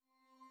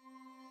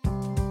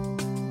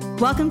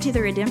Welcome to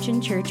the Redemption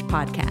Church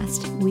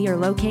podcast. We are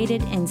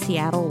located in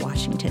Seattle,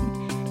 Washington.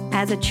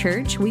 As a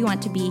church, we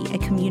want to be a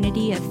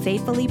community of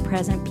faithfully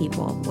present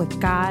people with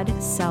God,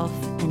 self,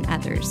 and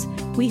others.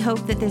 We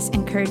hope that this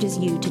encourages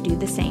you to do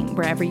the same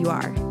wherever you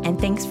are. And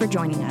thanks for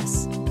joining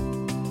us.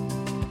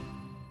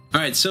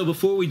 All right, so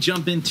before we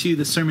jump into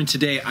the sermon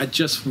today, I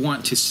just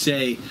want to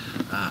say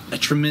a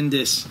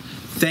tremendous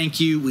thank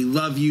you. We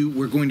love you.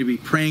 We're going to be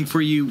praying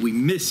for you. We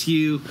miss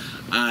you.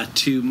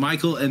 To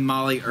Michael and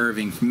Molly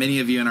Irving. Many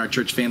of you in our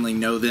church family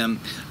know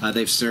them.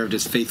 They've served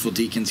as faithful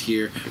deacons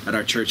here at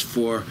our church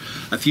for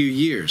a few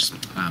years.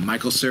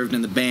 Michael served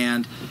in the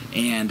band,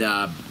 and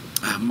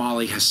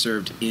Molly has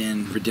served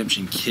in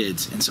Redemption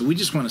Kids. And so we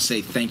just want to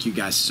say thank you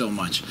guys so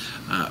much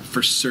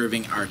for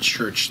serving our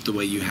church the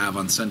way you have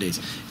on Sundays.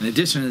 In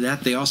addition to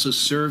that, they also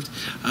served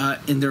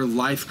in their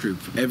life group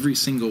every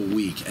single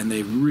week, and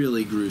they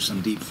really grew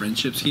some deep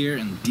friendships here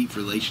and deep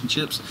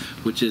relationships,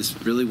 which is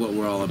really what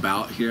we're all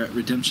about here at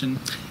Redemption.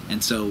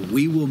 And so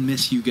we will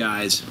miss you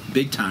guys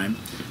big time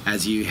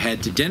as you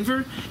head to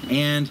Denver,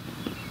 and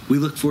we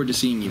look forward to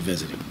seeing you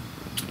visiting.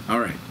 All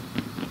right.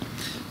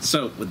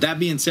 So, with that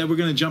being said, we're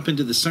going to jump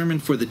into the sermon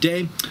for the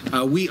day.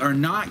 We are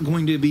not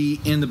going to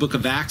be in the book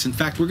of Acts. In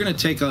fact, we're going to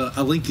take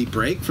a lengthy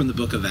break from the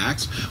book of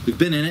Acts. We've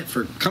been in it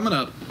for coming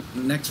up.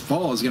 This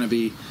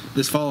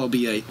fall will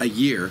be a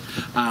year.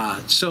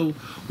 So,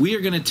 we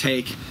are going to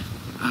take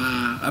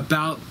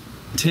about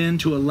 10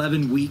 to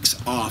 11 weeks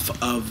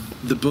off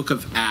of the book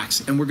of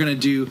Acts, and we're going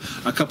to do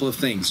a couple of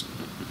things.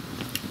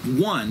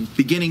 One,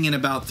 beginning in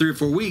about 3 or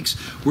 4 weeks,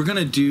 we're going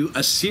to do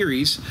a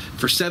series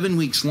for 7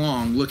 weeks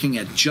long looking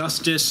at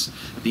justice,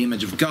 the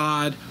image of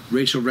God,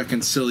 racial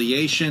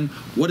reconciliation.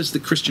 What is the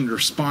Christian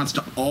response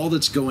to all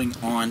that's going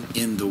on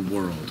in the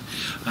world?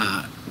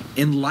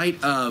 In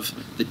light of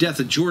the death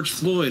of George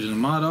Floyd and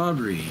Ahmaud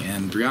Arbery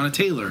and Breonna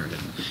Taylor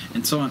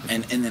and so on,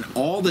 and then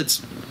all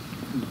that's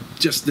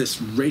just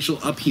this racial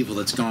upheaval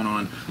that's gone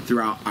on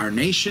throughout our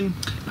nation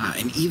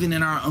and even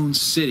in our own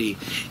city,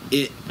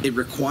 it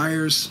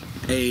requires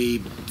a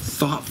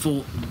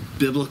thoughtful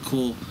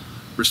biblical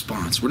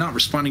response. We're not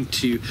responding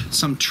to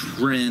some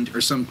trend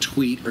or some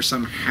tweet or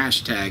some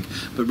hashtag,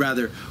 but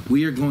rather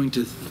we are going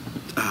to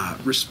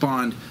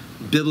respond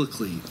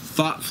biblically,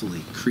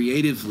 thoughtfully,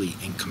 creatively,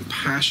 and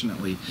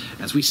compassionately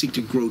as we seek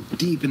to grow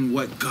deep in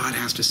what God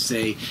has to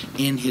say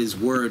in His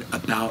Word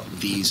about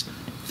these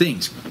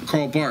things.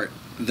 Karl Barth,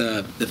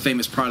 the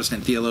famous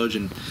Protestant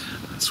theologian,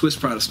 Swiss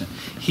Protestant,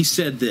 he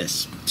said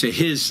this to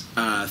his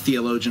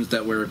theologians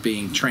that were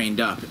being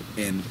trained up,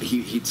 and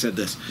he said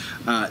this: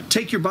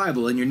 take your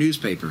Bible and your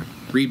newspaper,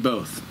 read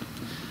both,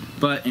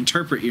 but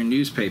interpret your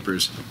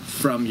newspapers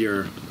from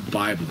your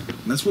Bible.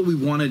 And that's what we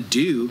want to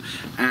do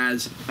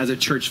as a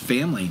church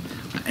family.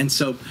 And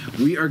so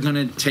we are going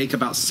to take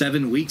about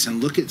 7 weeks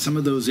and look at some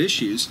of those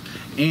issues,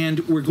 and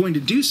we're going to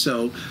do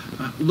so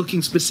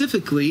looking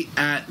specifically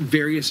at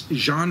various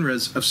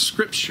genres of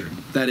Scripture.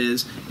 That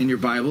is, in your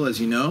Bible, as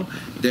you know,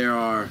 there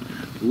are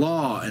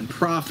law and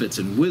prophets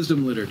and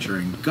wisdom literature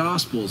and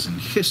gospels and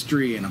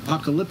history and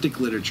apocalyptic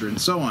literature and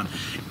so on.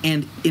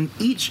 And in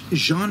each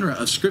genre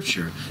of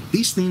Scripture,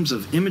 these themes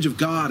of image of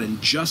God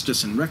and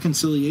justice and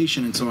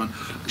reconciliation and so on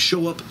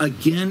show up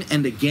again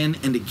and again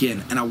and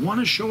again. And I want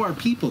to show our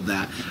people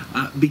that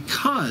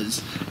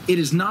because it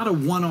is not a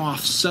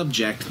one-off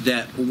subject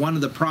that one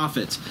of the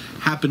prophets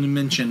happened to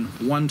mention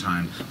one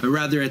time, but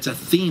rather it's a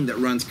theme that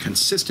runs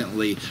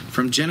consistently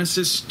from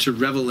Genesis to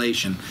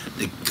Revelation,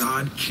 that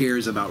God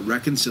cares about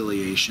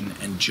reconciliation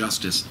and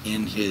justice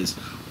in His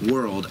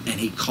world, and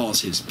He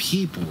calls His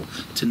people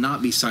to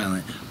not be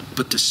silent,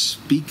 but to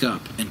speak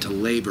up and to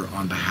labor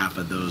on behalf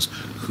of those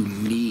who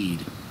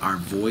need our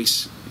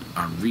voice,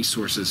 our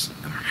resources,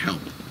 and our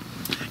help.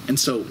 And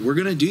so we're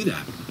going to do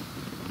that.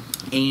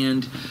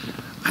 And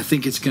I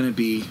think it's going to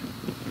be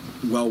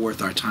well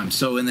worth our time.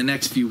 So in the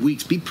next few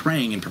weeks, be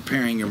praying and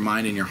preparing your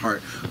mind and your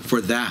heart for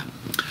that.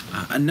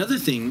 Another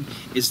thing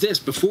is this: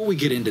 before we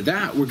get into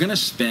that, we're going to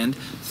spend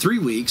 3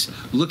 weeks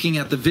looking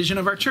at the vision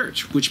of our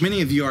church, which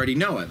many of you already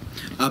know it,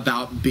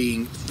 about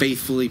being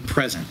faithfully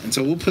present. And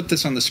so we'll put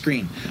this on the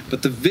screen.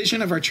 But the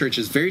vision of our church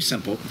is very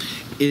simple.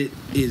 It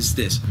is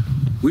this: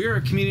 we are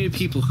a community of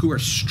people who are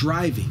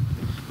striving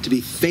to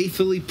be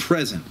faithfully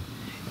present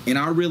in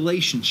our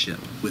relationship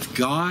with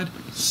God,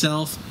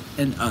 self,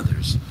 and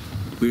others.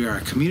 We are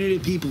a community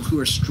of people who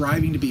are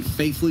striving to be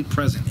faithfully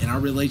present in our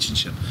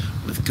relationship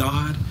with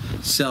God,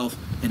 self,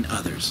 and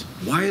others.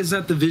 Why is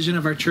that the vision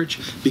of our church?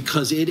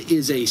 Because it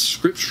is a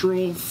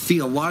scriptural,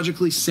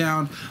 theologically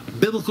sound,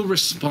 biblical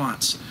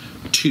response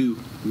to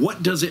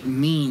what does it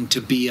mean to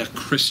be a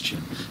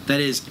Christian? That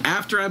is,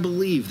 after I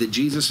believe that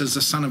Jesus is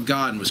the Son of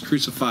God and was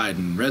crucified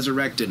and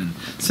resurrected and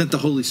sent the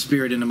Holy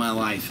Spirit into my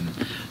life and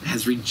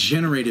has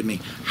regenerated me,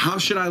 how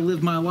should I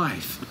live my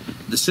life?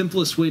 The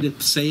simplest way to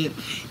say it,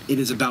 it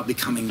is about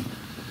becoming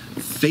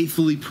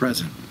faithfully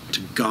present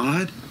to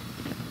God,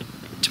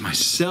 to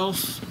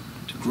myself,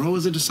 to grow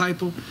as a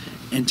disciple,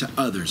 and to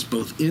others,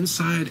 both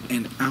inside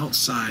and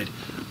outside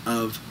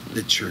of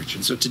the church.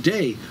 And so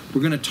today,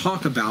 we're going to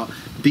talk about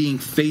being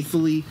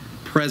faithfully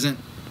present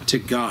to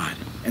God.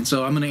 And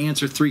so I'm going to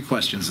answer 3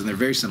 questions, and they're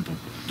very simple.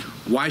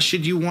 Why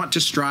should you want to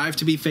strive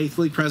to be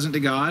faithfully present to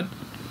God?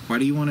 Why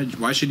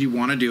should you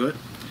want to do it?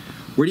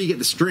 Where do you get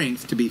the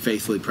strength to be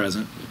faithfully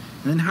present?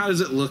 And then how does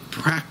it look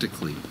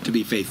practically to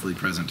be faithfully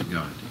present to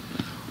God?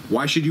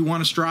 Why should you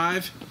want to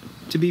strive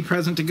to be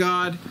present to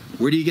God?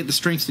 Where do you get the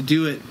strength to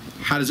do it?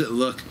 How does it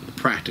look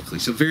practically?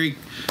 So very,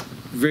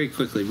 very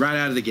quickly, right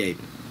out of the gate,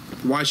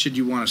 why should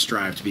you want to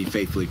strive to be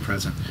faithfully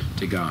present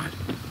to God?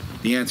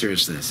 The answer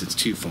is this. It's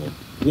twofold.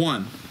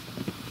 1,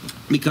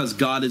 because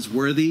God is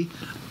worthy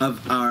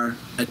of our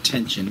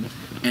attention.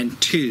 And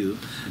 2,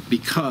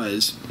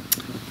 because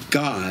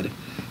God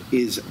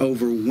is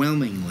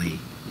overwhelmingly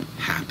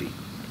happy.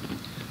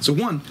 So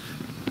 1,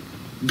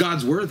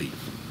 God's worthy.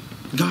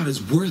 God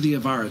is worthy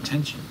of our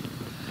attention.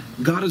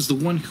 God is the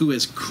one who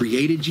has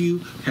created you,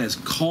 has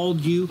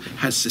called you,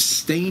 has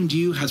sustained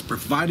you, has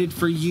provided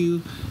for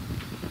you.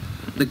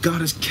 That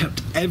God has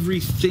kept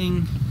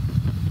everything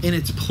in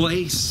its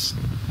place.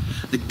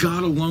 That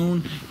God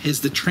alone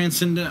is the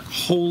transcendent,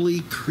 holy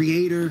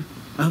creator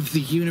of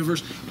the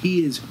universe.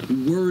 He is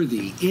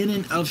worthy in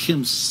and of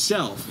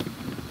himself.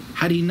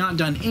 Had he not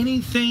done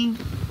anything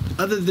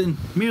other than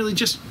merely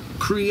just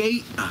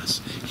create us,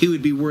 he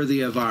would be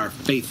worthy of our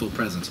faithful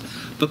presence.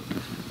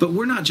 But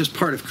we're not just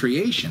part of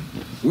creation.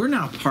 We're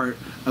now part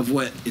of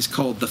what is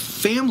called the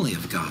family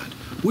of God.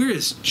 We're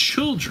his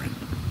children.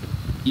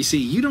 You see,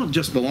 you don't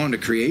just belong to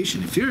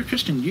creation. If you're a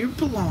Christian, you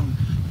belong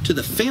to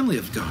the family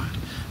of God.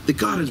 That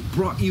God has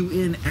brought you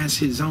in as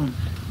his own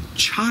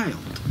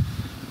child.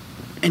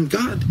 And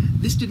God,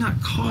 this did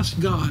not cost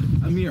God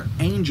a mere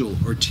angel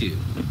or 2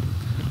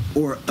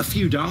 or a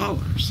few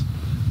dollars.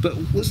 But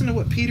listen to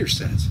what Peter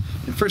says.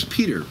 In 1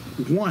 Peter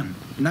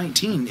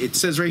 1:19, it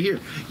says right here,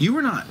 you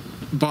were not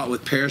bought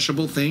with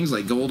perishable things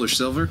like gold or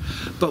silver,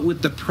 but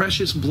with the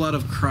precious blood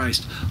of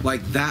Christ,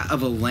 like that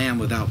of a lamb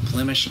without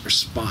blemish or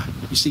spot.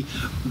 You see,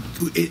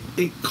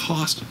 it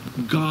cost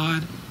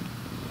God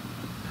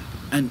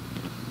an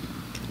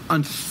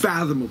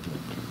unfathomable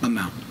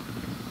amount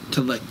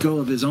to let go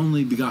of his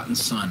only begotten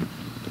Son,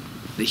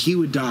 that he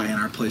would die in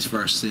our place for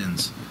our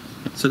sins,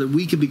 so that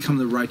we could become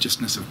the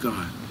righteousness of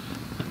God.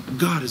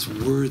 God is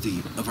worthy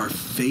of our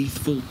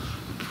faithful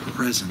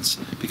presence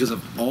because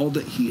of all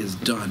that he has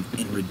done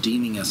in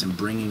redeeming us and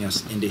bringing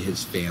us into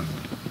his family.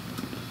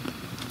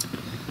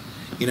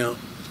 You know,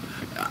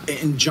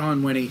 in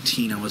John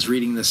 1:18, I was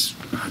reading this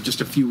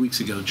just a few weeks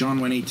ago, John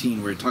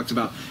 1:18, where it talks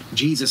about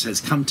Jesus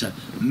has come to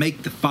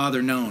make the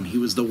Father known. He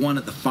was the one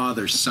at the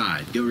Father's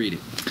side. Go read it.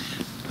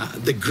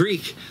 The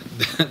Greek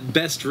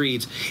best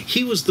reads,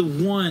 he was the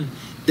one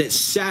that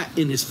sat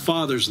in his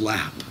Father's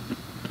lap.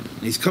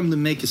 And he's come to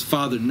make his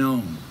Father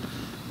known.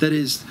 That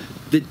is,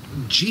 that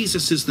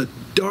Jesus is the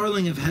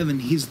darling of heaven.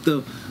 He's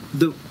the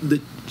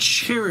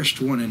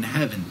cherished one in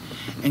heaven.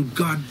 And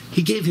God,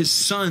 he gave his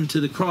Son to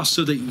the cross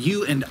so that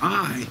you and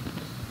I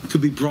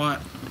could be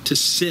brought to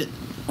sit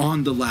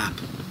on the lap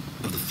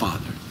of the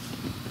Father.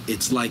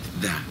 It's like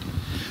that.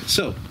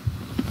 So,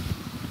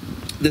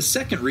 the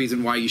second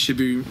reason why you should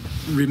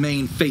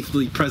remain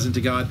faithfully present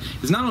to God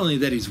is not only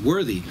that he's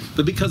worthy,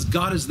 but because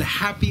God is the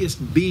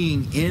happiest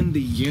being in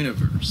the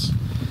universe.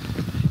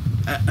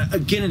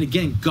 Again and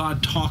again,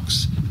 God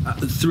talks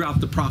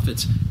throughout the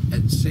prophets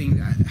saying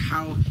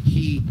how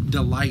he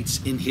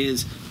delights in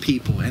his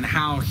people and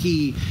how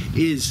he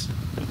is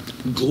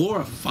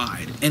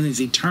glorified and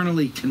is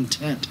eternally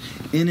content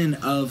in and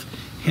of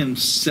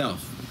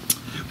himself.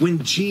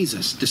 When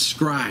Jesus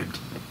described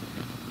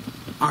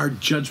our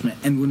judgment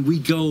and when we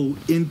go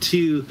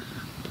into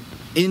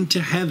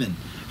heaven,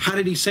 how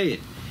did he say it?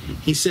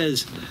 He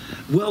says,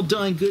 well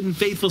done, good and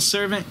faithful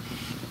servant,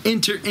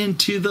 enter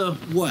into the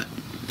what?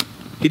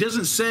 He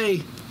doesn't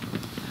say,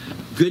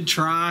 good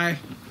try,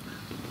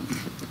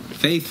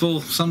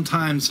 faithful,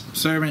 sometimes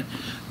servant,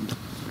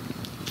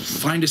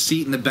 find a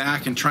seat in the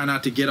back and try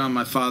not to get on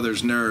my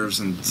Father's nerves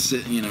and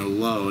sit,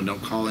 low and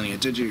don't call any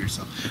attention to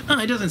yourself. No,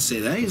 he doesn't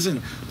say that. He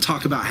doesn't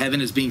talk about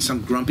heaven as being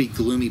some grumpy,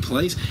 gloomy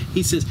place.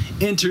 He says,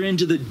 enter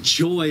into the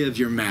joy of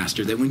your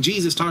master. That when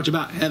Jesus talked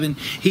about heaven,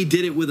 he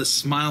did it with a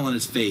smile on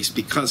his face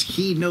because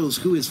he knows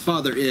who his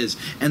Father is,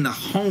 and the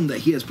home that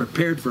he has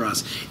prepared for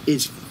us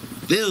is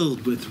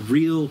filled with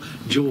real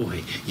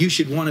joy. You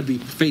should want to be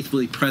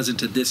faithfully present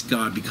to this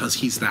God because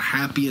he's the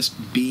happiest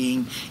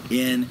being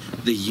in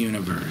the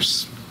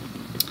universe.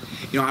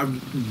 I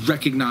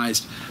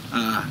recognized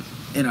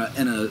in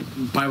a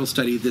Bible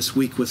study this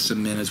week with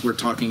some men as we're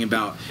talking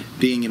about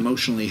being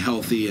emotionally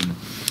healthy, and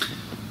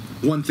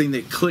one thing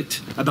that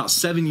clicked about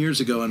 7 years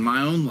ago in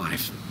my own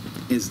life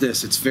is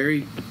this.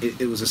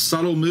 It was a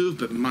subtle move,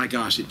 but my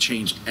gosh, it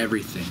changed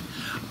everything.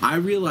 I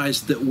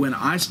realized that when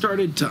I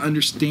started to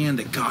understand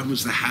that God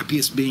was the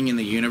happiest being in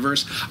the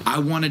universe, I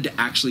wanted to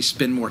actually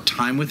spend more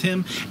time with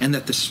him, and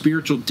that the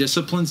spiritual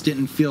disciplines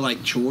didn't feel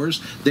like chores.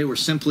 They were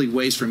simply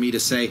ways for me to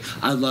say,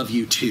 I love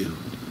you too,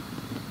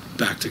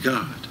 back to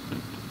God.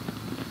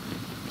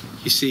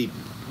 You see,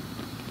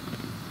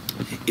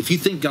 If you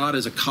think God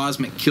is a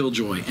cosmic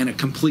killjoy and a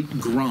complete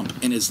grump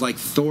and is like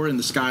Thor in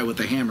the sky with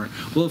a hammer,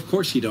 well, of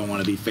course you don't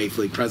want to be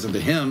faithfully present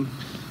to him.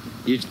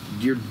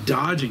 You're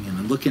dodging him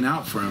and looking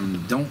out for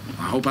him.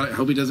 I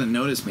hope he doesn't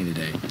notice me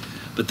today.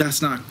 But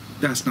that's not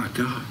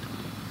God.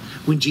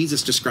 When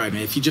Jesus described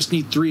it, if you just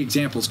need 3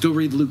 examples, go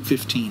read Luke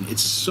 15.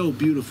 It's so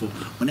beautiful.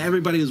 When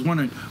everybody is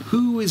wondering,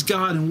 who is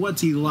God and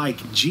what's he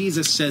like?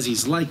 Jesus says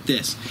he's like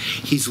this.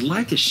 He's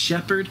like a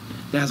shepherd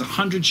that has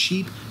 100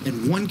 sheep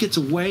and one gets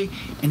away,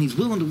 and he's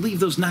willing to leave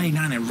those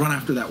 99 and run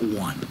after that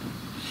one.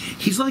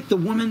 He's like the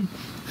woman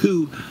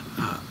who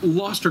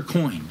lost her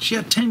coin. She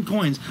had 10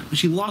 coins, but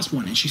she lost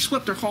one, and she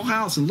swept her whole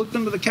house and looked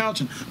under the couch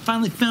and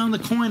finally found the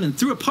coin and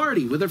threw a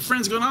party with her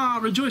friends going,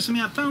 rejoice with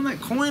me, I found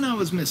that coin I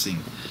was missing.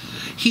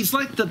 He's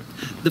like the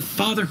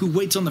father who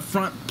waits on the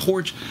front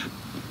porch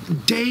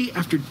day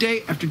after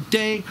day after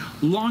day,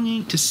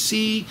 longing to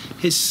see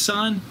his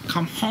son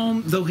come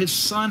home, though his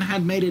son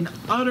had made an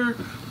utter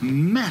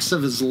mess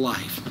of his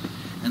life.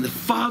 And the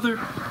father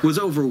was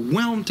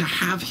overwhelmed to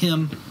have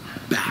him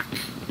back.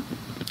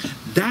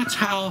 That's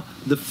how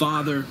the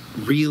Father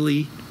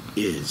really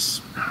is.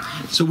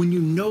 So when you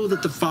know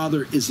that the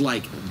Father is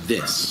like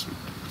this,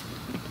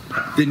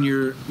 then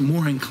you're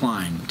more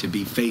inclined to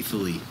be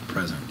faithfully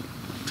present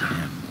to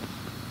him.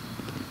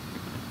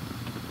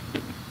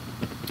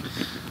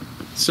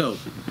 So,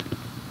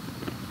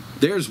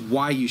 there's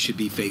why you should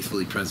be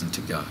faithfully present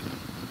to God.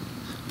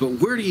 But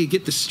where do you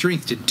get the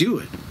strength to do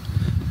it?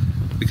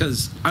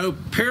 Because I know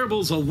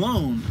parables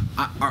alone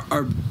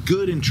are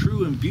good and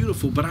true and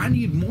beautiful, but I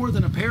need more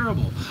than a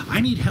parable.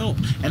 I need help.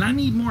 And I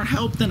need more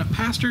help than a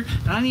pastor.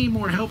 And I need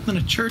more help than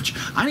a church.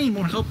 I need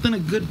more help than a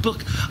good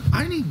book.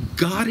 I need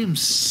God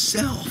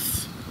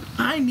himself.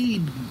 I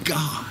need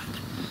God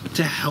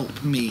to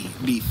help me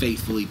be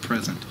faithfully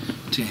present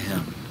to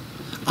him.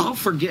 I'll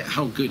forget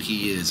how good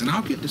he is, and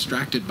I'll get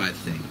distracted by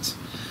things.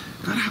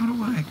 God, how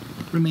do I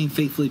remain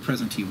faithfully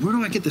present to you? Where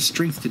do I get the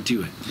strength to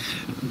do it?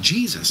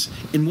 Jesus,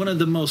 in one of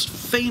the most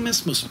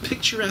famous, most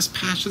picturesque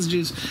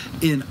passages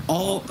in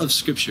all of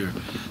Scripture,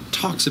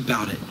 talks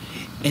about it.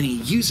 And he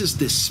uses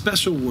this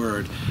special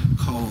word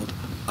called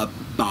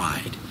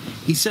abide.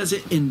 He says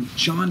it in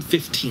John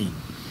 15.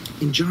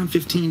 In John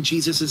 15,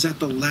 Jesus is at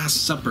the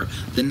Last Supper,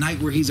 the night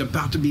where he's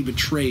about to be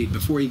betrayed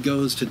before he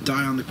goes to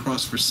die on the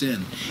cross for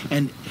sin.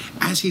 And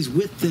as he's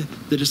with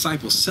the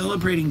disciples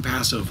celebrating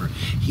Passover,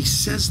 he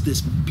says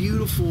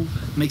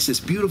makes this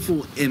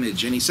beautiful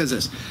image. And he says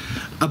this,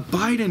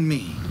 abide in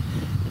me,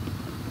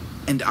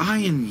 and I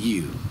in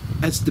you.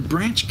 As the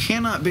branch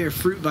cannot bear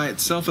fruit by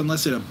itself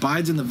unless it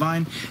abides in the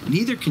vine,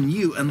 neither can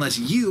you unless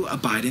you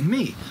abide in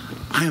me.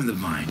 I am the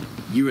vine,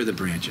 you are the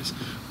branches.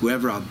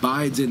 Whoever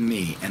abides in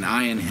me and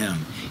I in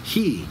him,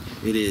 he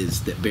it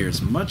is that bears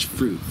much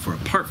fruit, for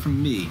apart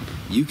from me,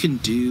 you can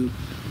do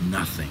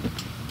nothing.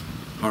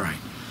 All right.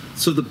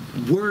 So the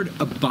word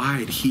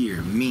abide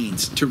here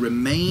means to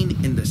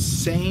remain in the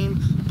same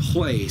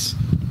place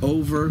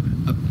over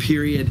a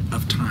period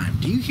of time.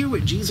 Do you hear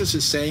what Jesus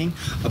is saying?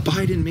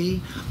 Abide in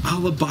me,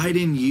 I'll abide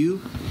in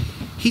you.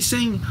 He's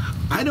saying,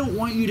 I don't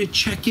want you to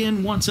check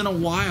in once in a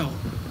while.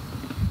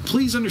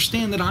 Please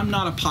understand that I'm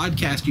not a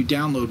podcast you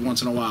download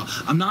once in a while.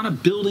 I'm not a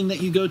building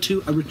that you go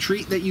to, a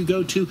retreat that you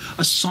go to,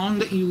 a song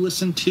that you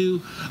listen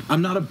to.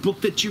 I'm not a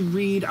book that you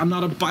read. I'm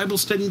not a Bible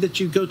study that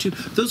you go to.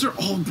 Those are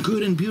all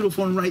good and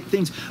beautiful and right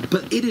things.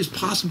 But it is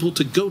possible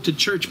to go to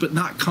church but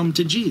not come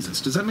to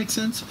Jesus. Does that make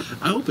sense?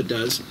 I hope it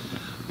does.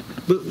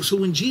 But so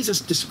when Jesus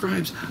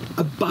describes,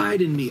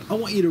 abide in me, I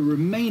want you to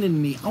remain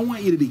in me. I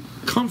want you to be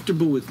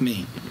comfortable with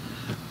me.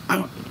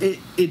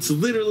 It's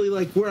literally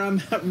like where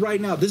I'm at right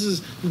now.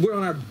 We're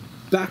on our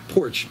back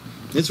porch.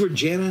 This is where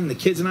Jana and the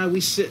kids and I, we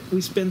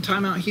spend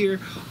time out here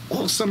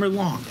all summer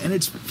long, and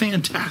it's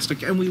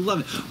fantastic, and we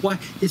love it. Why?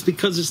 It's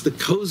because it's the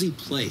cozy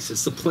place.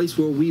 It's the place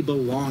where we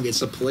belong.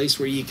 It's the place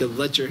where you can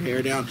let your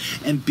hair down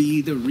and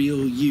be the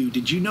real you.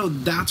 Did you know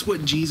that's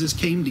what Jesus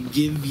came to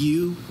give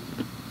you?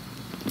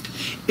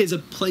 Is a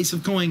place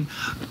of going,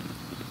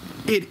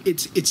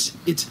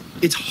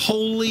 it's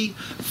holy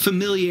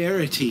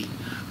familiarity.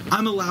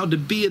 I'm allowed to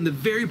be in the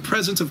very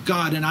presence of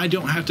God, and I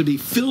don't have to be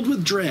filled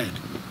with dread.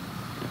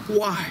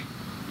 Why?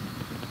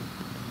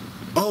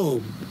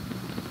 Oh,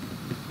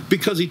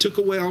 because he took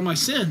away all my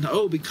sin.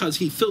 Oh, because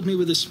he filled me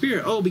with his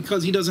Spirit. Oh,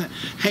 because he doesn't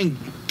hang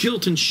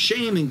guilt and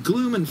shame and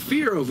gloom and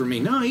fear over me.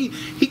 No,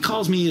 he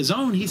calls me his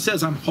own. He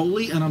says I'm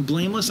holy and I'm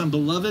blameless. I'm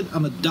beloved.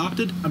 I'm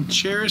adopted. I'm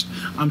cherished.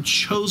 I'm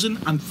chosen.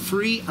 I'm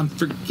free. I'm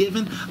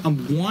forgiven.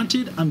 I'm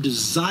wanted. I'm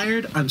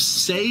desired. I'm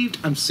saved.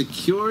 I'm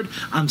secured.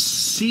 I'm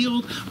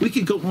sealed. We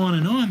could go on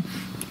and on.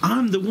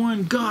 I'm the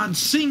one God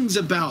sings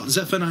about,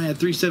 Zephaniah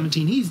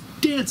 3:17. He's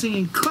dancing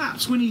and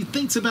claps when he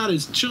thinks about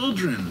his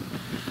children.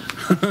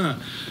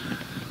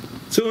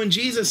 So when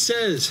Jesus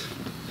says,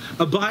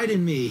 abide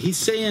in me, he's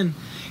saying,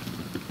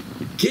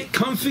 get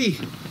comfy,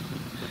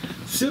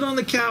 sit on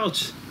the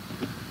couch,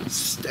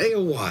 stay a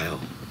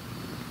while.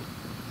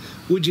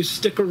 Would you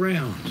stick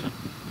around?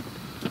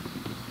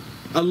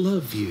 I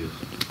love you.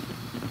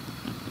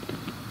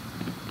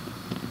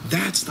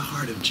 That's the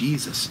heart of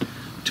Jesus,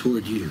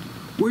 toward you.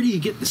 Where do you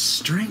get the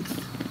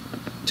strength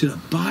to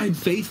abide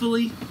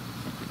faithfully?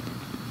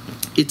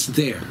 It's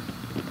there.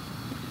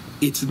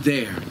 It's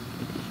there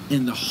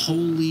in the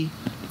holy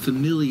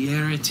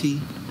familiarity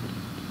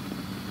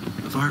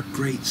of our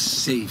great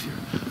Savior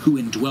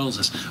who indwells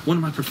us. One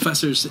of my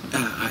professors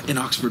in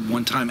Oxford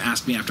one time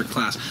asked me after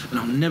class, and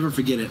I'll never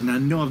forget it, and I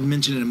know I've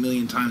mentioned it a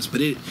million times,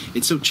 but it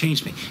so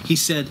changed me. He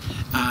said,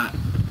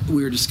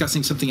 we were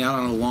discussing something out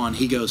on a lawn.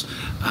 He goes,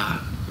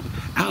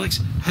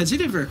 Alex, has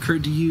it ever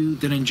occurred to you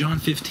that in John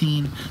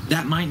 15,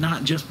 that might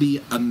not just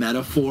be a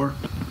metaphor?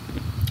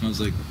 I was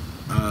like,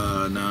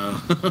 no.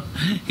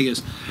 He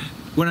goes,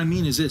 what I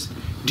mean is this.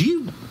 Do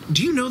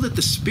you know that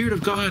the Spirit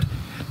of God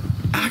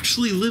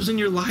actually lives in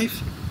your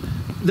life?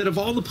 That of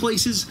all the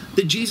places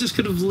that Jesus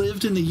could have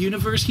lived in the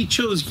universe, he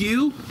chose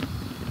you?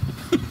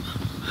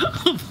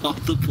 Of all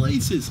the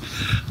places,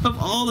 of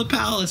all the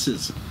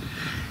palaces.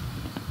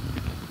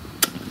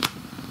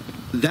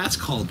 That's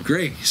called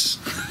grace.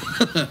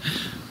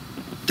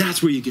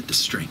 That's where you get the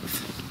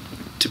strength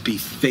to be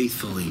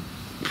faithfully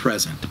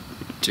present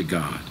to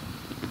God.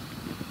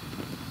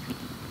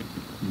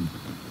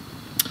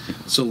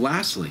 So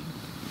lastly,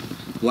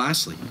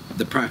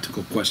 the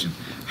practical question.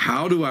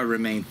 How do I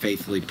remain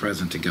faithfully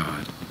present to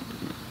God?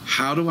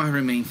 How do I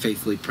remain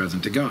faithfully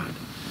present to God?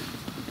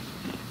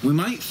 We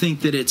might think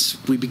that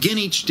we begin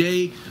each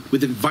day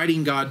with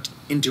inviting God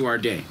into our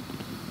day.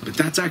 But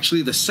that's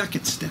actually the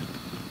second step.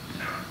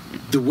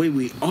 The way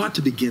we ought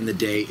to begin the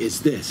day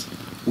is this.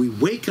 We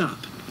wake up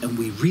and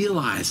we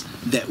realize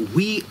that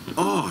we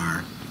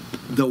are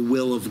the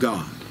will of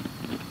God.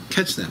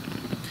 Catch that.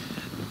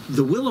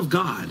 The will of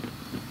God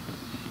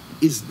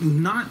is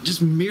not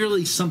just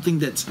merely something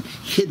that's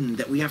hidden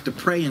that we have to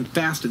pray and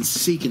fast and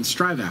seek and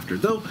strive after.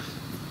 Though,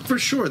 for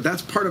sure,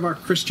 that's part of our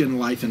Christian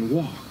life and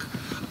walk.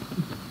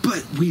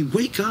 But we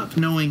wake up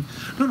knowing,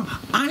 no,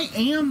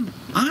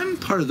 I'm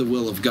part of the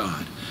will of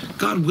God.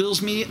 God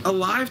wills me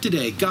alive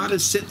today. God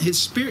has sent his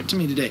Spirit to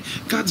me today.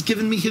 God's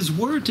given me his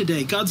word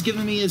today. God's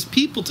given me his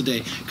people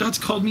today. God's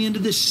called me into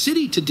this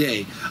city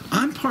today.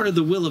 I'm part of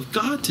the will of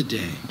God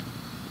today.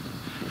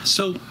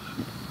 So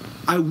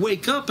I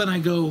wake up and I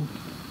go,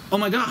 oh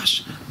my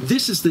gosh,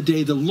 this is the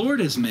day the Lord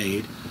has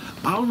made.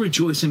 I'll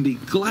rejoice and be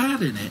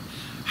glad in it.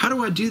 How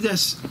do I do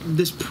this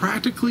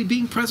practically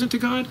being present to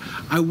God?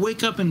 I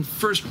wake up and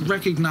first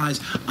recognize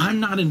I'm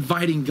not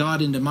inviting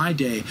God into my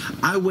day.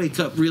 I wake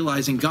up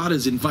realizing God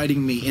is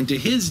inviting me into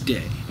his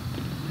day.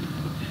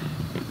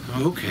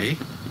 Okay,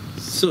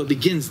 so it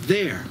begins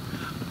there.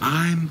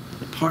 I'm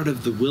part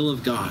of the will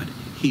of God.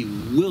 He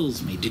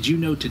wills me. Did you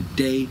know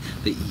today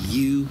that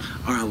you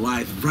are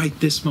alive right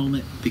this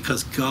moment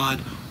because God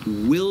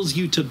wills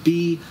you to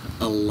be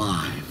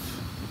alive?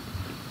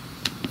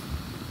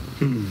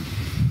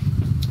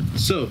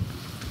 So,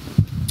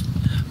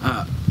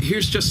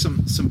 here's just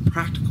some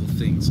practical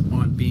things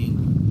on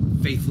being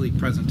faithfully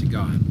present to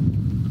God.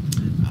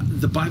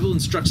 The Bible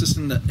instructs us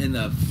in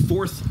the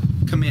fourth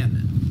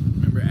commandment.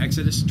 Remember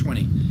Exodus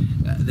 20,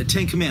 the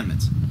 10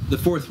 Commandments. The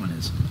fourth one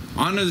is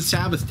honor the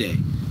Sabbath day,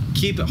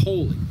 keep it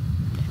holy.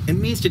 It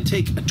means to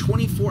take a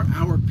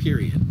 24-hour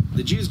period.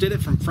 The Jews did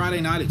it from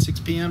Friday night at 6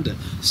 p.m. to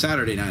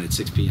Saturday night at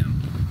 6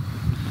 p.m.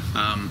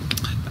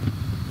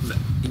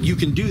 You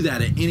can do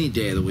that at any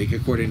day of the week,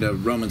 according to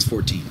Romans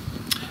 14.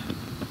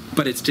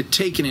 But it's to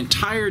take an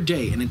entire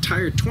day, an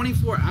entire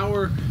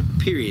 24-hour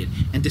period,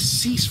 and to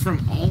cease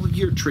from all of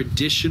your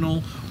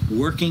traditional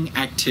working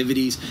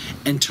activities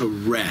and to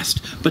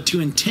rest. But to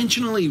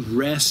intentionally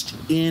rest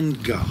in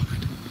God,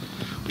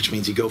 which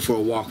means you go for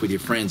a walk with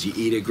your friends, you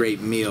eat a great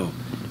meal,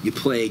 you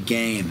play a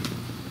game,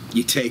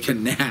 you take a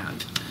nap,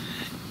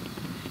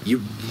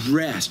 you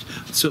rest.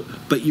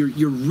 But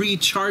you're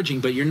recharging,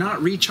 but you're not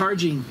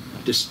recharging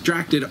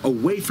distracted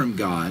away from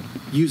God,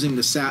 using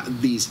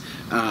these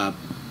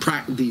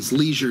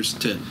leisures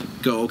to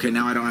go, okay,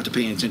 now I don't have to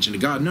pay any attention to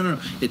God. No.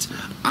 It's,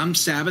 I'm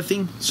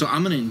Sabbathing, so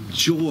I'm going to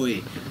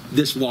enjoy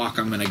this walk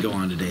I'm going to go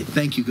on today.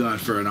 Thank you,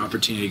 God, for an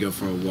opportunity to go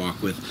for a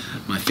walk with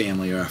my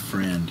family or a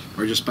friend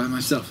or just by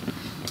myself.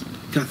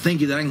 God,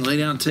 thank you that I can lay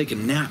down and take a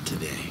nap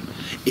today.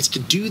 It's to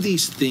do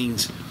these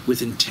things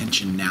with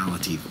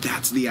intentionality.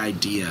 That's the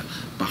idea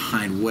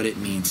behind what it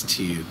means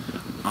to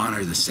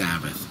honor the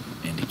Sabbath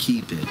and to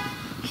keep it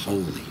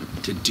holy,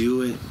 to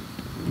do it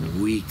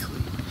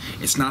weekly.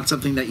 It's not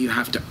something that you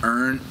have to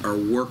earn or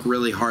work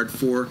really hard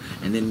for,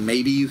 and then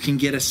maybe you can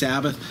get a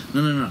Sabbath.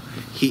 No.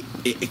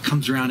 It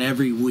comes around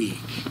every week,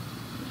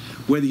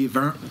 whether you've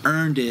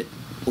earned it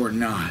or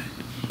not.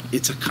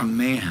 It's a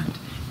command,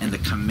 and the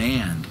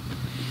command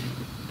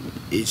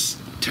is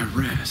to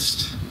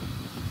rest.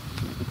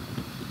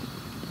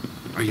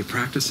 Are you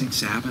practicing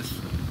Sabbath?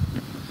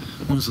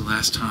 When was the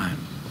last time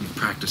you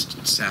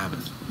practiced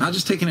Sabbath? Not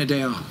just taking a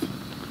day off,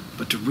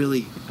 but to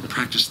really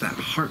practice that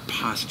heart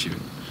posture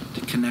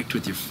to connect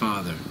with your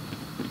Father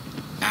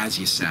as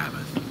you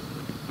Sabbath,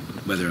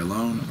 whether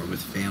alone or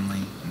with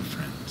family and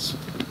friends.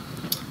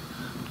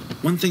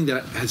 One thing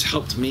that has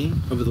helped me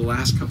over the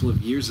last couple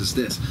of years is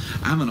this.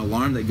 I have an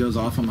alarm that goes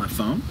off on my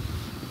phone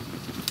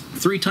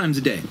 3 times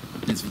a day.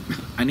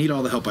 I need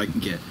all the help I can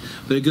get.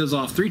 But it goes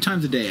off 3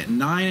 times a day, at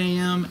 9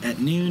 a.m., at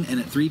noon, and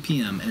at 3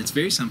 p.m. And it's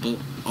very simple.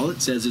 All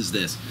it says is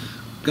this: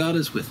 God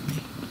is with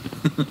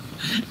me.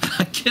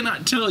 I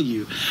cannot tell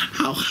you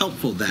how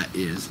helpful that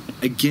is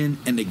again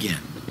and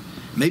again.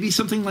 Maybe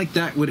something like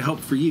that would help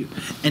for you.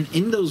 And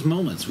in those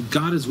moments,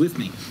 God is with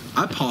me,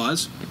 I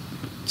pause,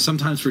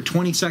 sometimes for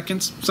 20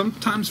 seconds,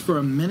 sometimes for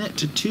a minute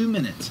to 2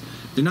 minutes.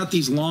 They're not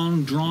these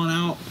long,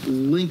 drawn-out,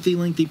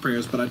 lengthy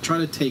prayers, but I try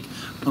to take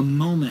a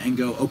moment and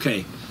go,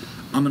 okay,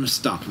 I'm going to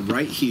stop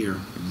right here,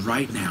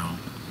 right now,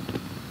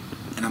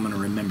 and I'm going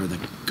to remember that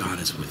God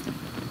is with me.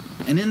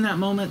 And in that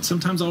moment,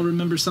 sometimes I'll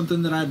remember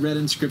something that I'd read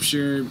in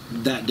Scripture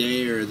that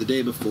day or the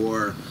day before,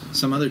 or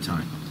some other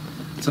time.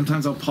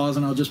 Sometimes I'll pause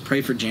and I'll just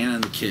pray for Jana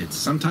and the kids.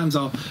 Sometimes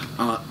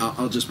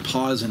I'll just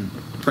pause and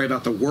pray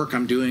about the work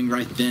I'm doing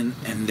right then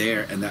and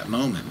there in that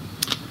moment.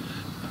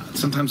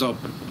 Sometimes I'll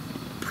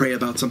pray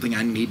about something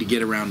I need to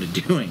get around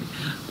to doing.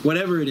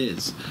 Whatever it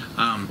is,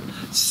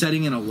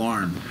 setting an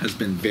alarm has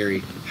been very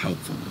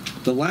helpful.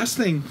 The last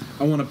thing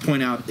I want to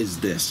point out is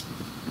this.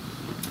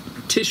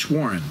 Tish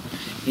Warren,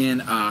 in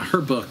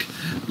her book,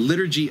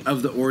 Liturgy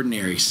of the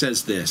Ordinary,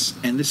 says this,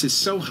 and this is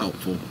so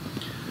helpful,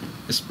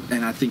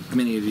 and I think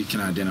many of you can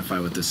identify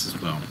with this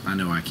as well. I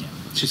know I can.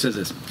 She says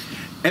this: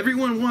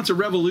 everyone wants a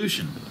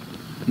revolution.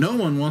 No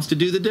one wants to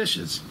do the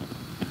dishes.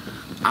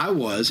 I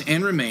was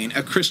and remain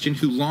a Christian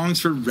who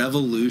longs for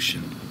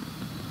revolution,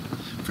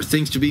 for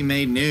things to be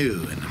made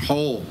new and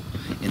whole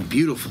and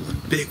beautiful in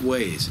big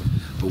ways.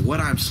 But what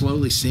I'm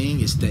slowly seeing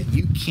is that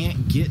you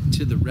can't get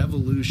to the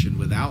revolution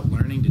without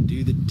learning to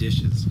do the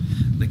dishes.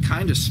 The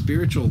kind of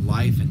spiritual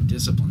life and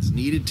disciplines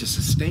needed to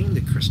sustain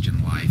the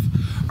Christian life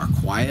are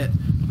quiet,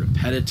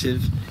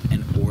 repetitive,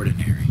 and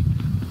ordinary.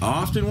 I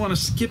often want to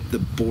skip the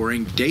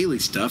boring daily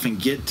stuff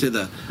and get to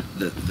the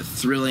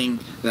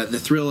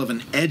thrill of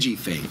an edgy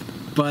faith.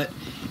 But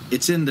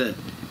it's in the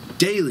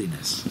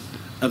dailiness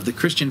of the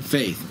Christian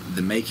faith,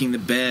 the making the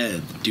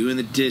bed, the doing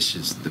the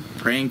dishes, the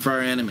praying for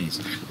our enemies,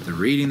 the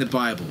reading the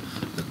Bible,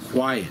 the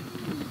quiet,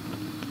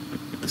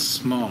 the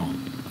small.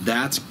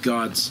 That's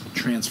God's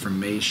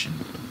transformation.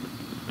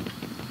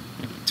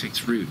 It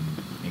takes root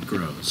and it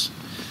grows.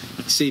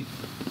 You see,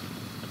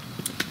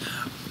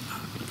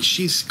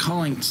 she's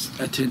calling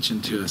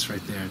attention to us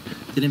right there,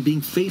 that in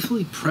being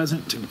faithfully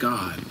present to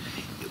God,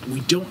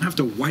 we don't have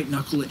to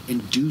white-knuckle it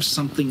and do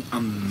something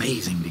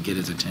amazing to get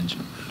his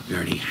attention. We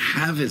already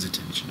have his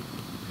attention.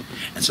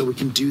 And so we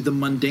can do the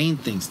mundane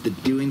things, the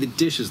doing the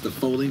dishes, the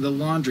folding the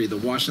laundry, the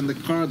washing the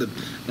car, the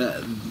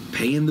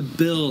paying the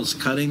bills,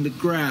 cutting the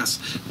grass,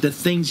 the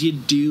things you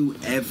do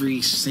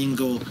every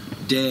single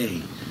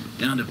day,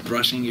 down to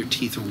brushing your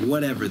teeth or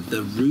whatever,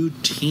 the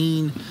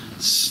routine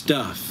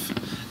stuff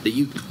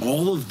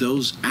all of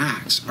those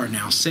acts are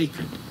now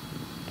sacred.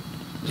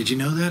 Did you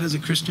know that as a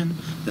Christian?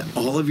 That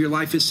all of your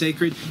life is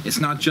sacred? It's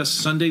not just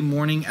Sunday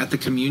morning at the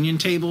communion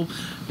table.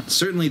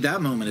 Certainly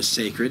that moment is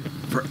sacred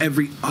for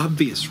every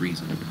obvious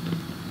reason.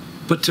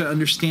 But to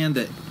understand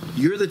that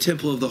you're the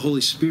temple of the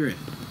Holy Spirit,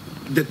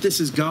 that this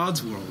is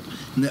God's world,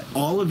 and that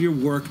all of your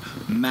work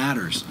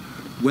matters.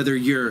 Whether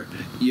you're a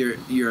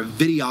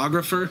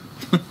videographer,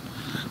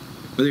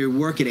 whether you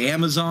work at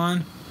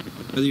Amazon,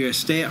 whether you're a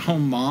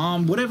stay-at-home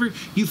mom, whatever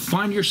you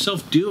find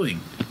yourself doing,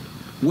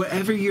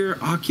 whatever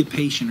your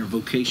occupation or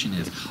vocation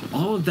is,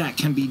 all of that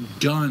can be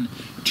done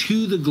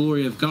to the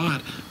glory of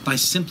God by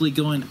simply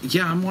going,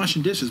 yeah, I'm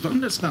washing dishes, but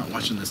I'm just not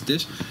washing this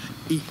dish.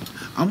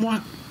 I'm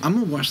going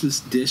to wash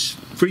this dish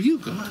for you,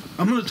 God.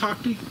 I'm going to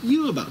talk to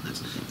you about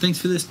this. Thanks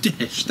for this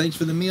dish. Thanks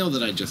for the meal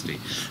that I just ate.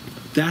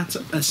 That's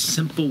a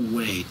simple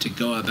way to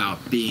go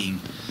about being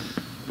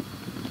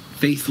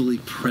faithfully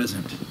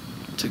present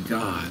to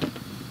God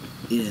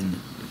in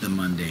the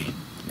mundane.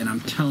 And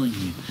I'm telling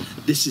you,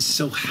 this is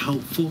so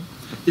helpful.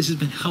 This has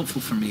been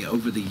helpful for me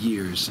over the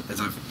years as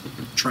I've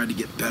tried to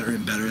get better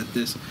and better at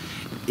this,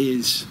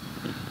 is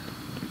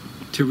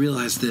to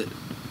realize that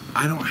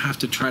I don't have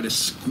to try to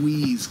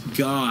squeeze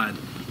God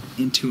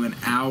into an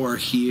hour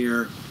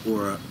here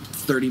or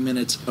 30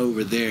 minutes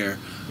over there,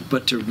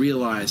 but to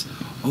realize,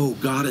 oh,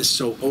 God is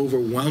so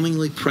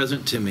overwhelmingly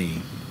present to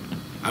me.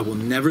 I will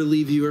never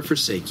leave you or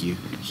forsake you,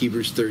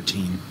 Hebrews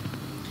 13.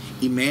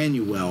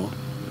 Emmanuel,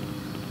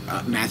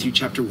 Matthew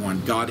chapter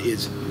 1, God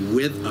is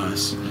with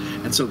us.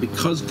 And so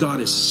because God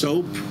is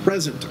so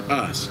present to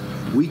us,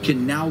 we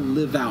can now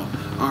live out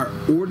our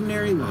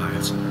ordinary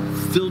lives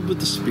filled with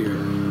the Spirit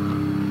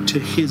to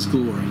his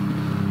glory.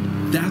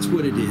 That's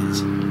what it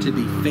is to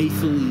be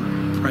faithfully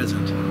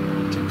present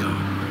to God.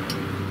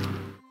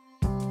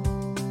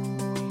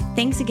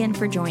 Thanks again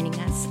for joining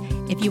us.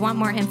 If you want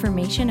more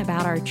information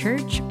about our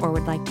church or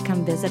would like to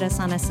come visit us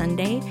on a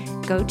Sunday,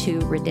 go to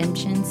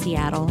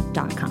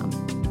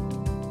redemptionseattle.com.